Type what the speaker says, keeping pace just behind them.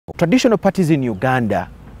traditional parties in Uganda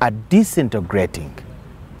are disintegrating.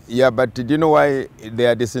 Yeah, but do you know why they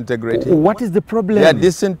are disintegrating? What is the problem? They are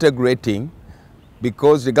disintegrating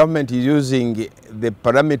because the government is using the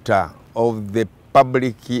parameter of the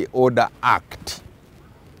Public Order Act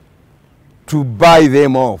to buy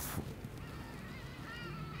them off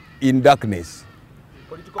in darkness.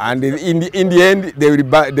 And in the end,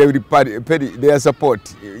 their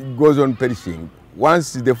support goes on perishing.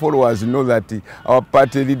 Once the followers know that our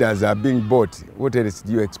party leaders are being bought, what else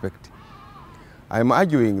do you expect? I'm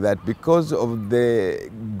arguing that because of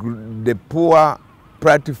the poor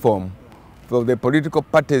platform for the political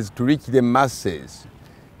parties to reach the masses,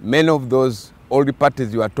 many of those old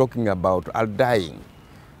parties you are talking about are dying.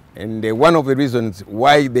 And one of the reasons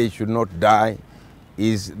why they should not die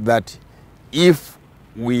is that if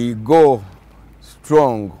we go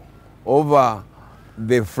strong over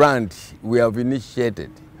the front we have initiated,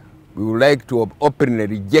 we would like to openly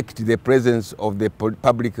reject the presence of the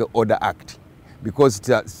Public Order Act because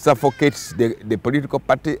it suffocates the political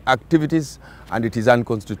party activities and it is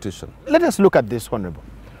unconstitutional. Let us look at this, Honorable.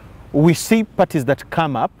 We see parties that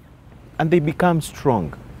come up and they become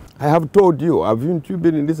strong. I have told you, haven't you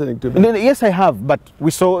been listening to me? Yes, I have, but we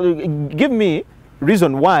saw, give me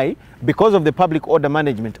reason why, because of the Public Order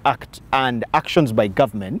Management Act and actions by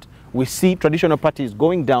government, we see traditional parties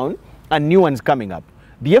going down and new ones coming up.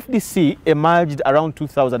 The FDC emerged around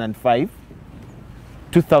 2005,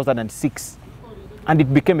 2006, and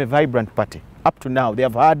it became a vibrant party. Up to now, they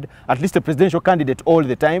have had at least a presidential candidate all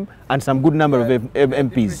the time and some good number of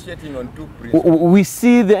MPs. We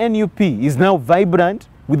see the NUP is now vibrant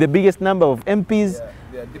with the biggest number of MPs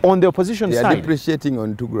on the opposition side. They are depreciating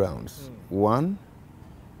on two grounds. One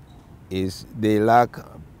is they lack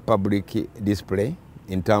public display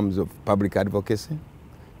in terms of public advocacy.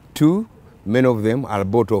 Two, many of them are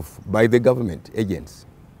bought off by the government agents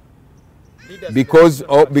because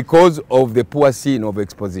of the poor scene of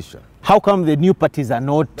exposition. How come the new parties are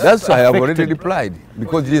not That's why I have affected? already replied,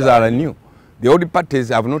 because these are new. The old parties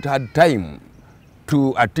have not had time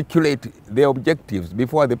to articulate their objectives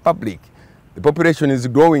before the public. The population is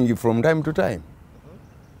growing from time to time.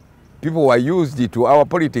 People were used to our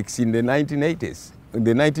politics in the 1980s, in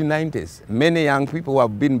the 1990s. Many young people who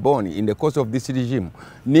have been born in the course of this regime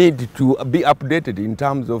need to be updated in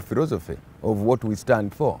terms of philosophy of what we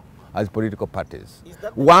stand for as political parties.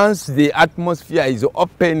 Once the atmosphere is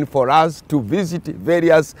open for us to visit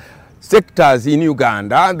various sectors in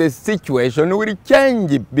Uganda, the situation will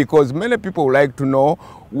change because many people would like to know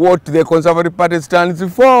what the Conservative Party stands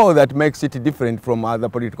for that makes it different from other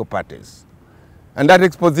political parties. And that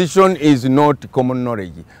exposition is not common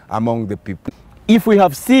knowledge among the people. If we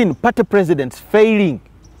have seen party presidents failing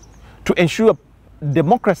to ensure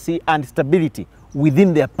democracy and stability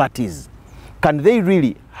within their parties, can they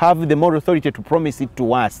really have the moral authority to promise it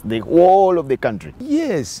to us, the whole of the country?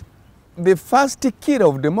 Yes. The first killer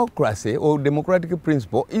of democracy or democratic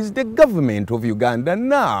principle is the government of Uganda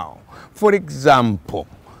now. For example,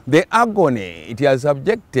 the agony it has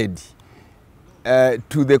subjected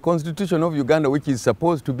to the Constitution of Uganda, which is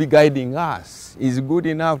supposed to be guiding us, is good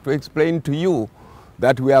enough to explain to you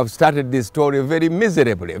that we have started this story very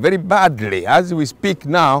miserably, very badly. As we speak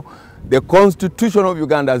now, the Constitution of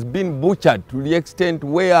Uganda has been butchered to the extent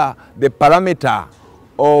where the parameter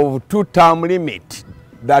of two-term limit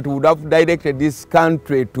that would have directed this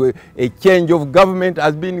country to a change of government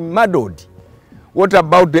has been muddled. What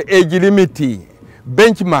about the age limit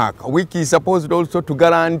benchmark, which is supposed also to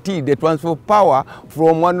guarantee the transfer of power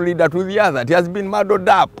from one leader to the other? It has been muddled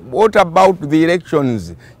up. What about the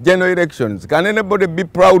elections, general elections? Can anybody be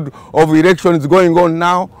proud of elections going on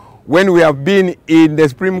now when we have been in the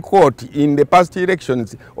Supreme Court in the past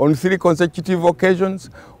elections on 3 consecutive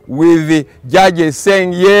occasions with the judges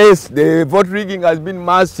saying, yes, the vote rigging has been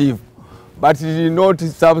massive, but it did not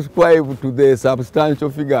subscribe to the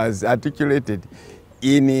substantial figures articulated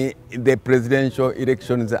in the Presidential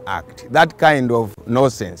Elections Act? That kind of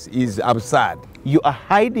nonsense is absurd. You are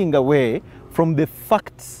hiding away from the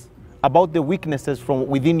facts about the weaknesses from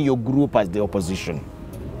within your group as the opposition.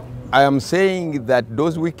 I am saying that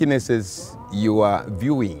those weaknesses you are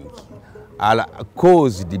viewing are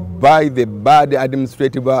caused by the bad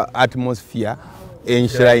administrative atmosphere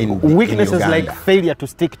enshrined weaknesses in Uganda. like failure to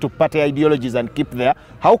stick to party ideologies and keep there.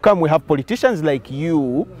 How come we have politicians like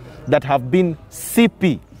you that have been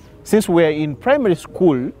CP since we are in primary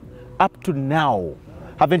school up to now?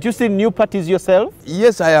 Haven't you seen new parties yourself?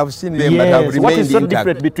 Yes, I have seen them, but have remained What is so intact.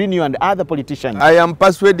 different between you and other politicians? I am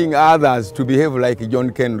persuading others to behave like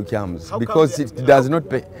John Ken Lukyamuzi because it does not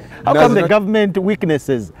pay. How come the government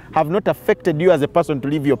weaknesses have not affected you as a person to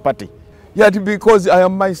leave your party? Yet because I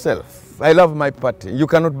am myself. I love my party. You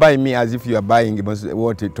cannot buy me as if you are buying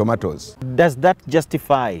tomatoes. Does that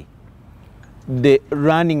justify the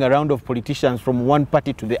running around of politicians from one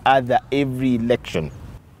party to the other every election?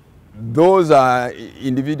 Those are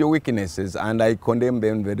individual weaknesses, and I condemn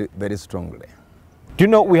them very, very strongly. Do you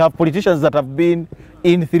know we have politicians that have been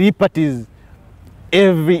in 3 parties?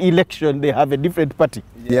 Every election they have a different party.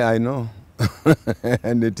 Yeah, I know.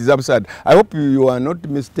 And it is absurd. I hope you are not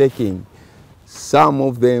mistaking some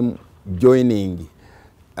of them joining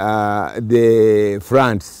the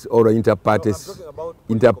fronts or inter-party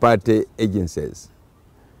agencies.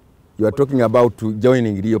 You are talking about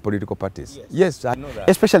joining real political parties. Yes, I know that.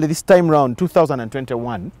 Especially this time round,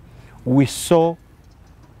 2021, we saw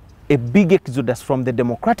a big exodus from the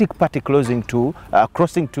Democratic Party crossing to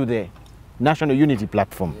the National Unity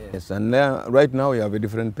Platform. Yes, and right now we have a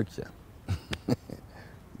different picture.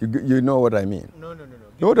 You know what I mean? No. You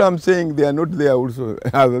know what I'm saying? They are not there also.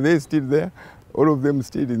 Are they still there? All of them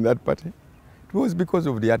still in that party? It was because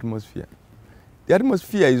of the atmosphere. The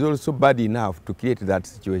atmosphere is also bad enough to create that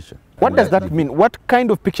situation. What does that mean? What kind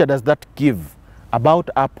of picture does that give about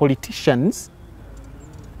our politicians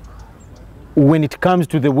when it comes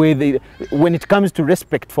to the way when it comes to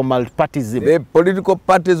respect for multipartyism? The political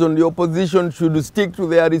parties on the opposition should stick to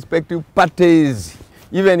their respective parties,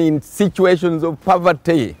 even in situations of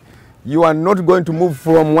poverty. You are not going to move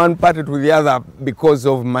from one party to the other because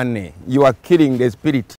of money. You are killing the spirit